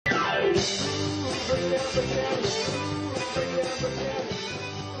Hi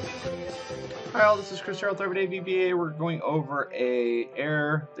all, this is Chris here with Everydayvba. We're going over a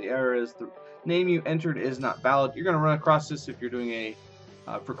error. The error is the name you entered is not valid. You're going to run across this if you're doing a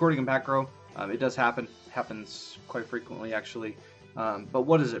recording a macro. It does happen. It happens quite frequently actually. But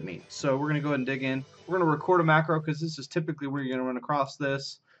what does it mean? So we're going to go ahead and dig in. We're going to record a macro because this is typically where you're going to run across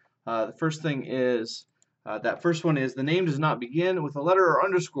this. The first thing is, that first one is the name does not begin with a letter or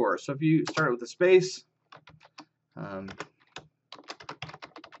underscore. So if you start with a space,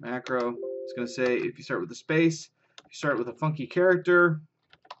 macro, it's going to say if you start with a space, if you start with a funky character,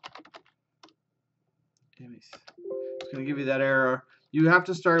 it's going to give you that error. You have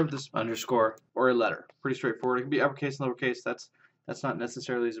to start with this underscore or a letter. Pretty straightforward. It can be uppercase and lowercase. That's not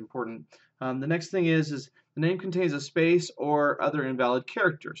necessarily as important. The next thing is the name contains a space or other invalid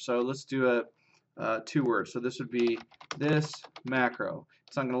character. So let's do a 2 words. So this would be this macro.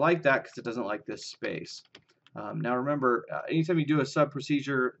 It's not going to like that because it doesn't like this space. Now remember, anytime you do a sub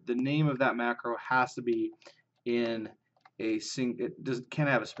procedure, the name of that macro has to be in a can't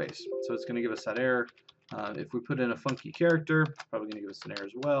have a space. So it's going to give us that error. If we put in a funky character, it's probably going to give us an error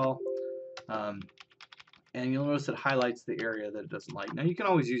as well. And you'll notice it highlights the area that it doesn't like. Now you can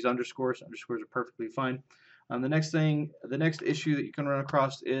always use underscores. Underscores are perfectly fine. The next issue that you can run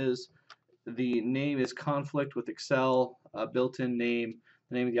across is the name is conflict with Excel built-in name.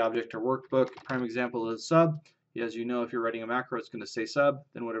 The name of the object or workbook. Prime example is sub. As you know, if you're writing a macro, it's going to say sub,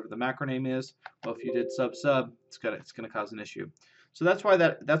 then whatever the macro name is. Well, if you did sub, it's going to cause an issue. So that's why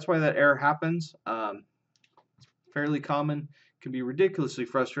that error happens. Fairly common. Can be ridiculously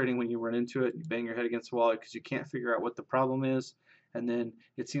frustrating when you run into it. You bang your head against the wall because you can't figure out what the problem is, and then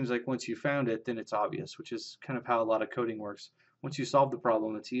it seems like once you found it, then it's obvious, which is kind of how a lot of coding works. Once you solve the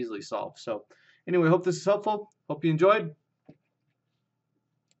problem, it's easily solved. So anyway, hope this is helpful. Hope you enjoyed.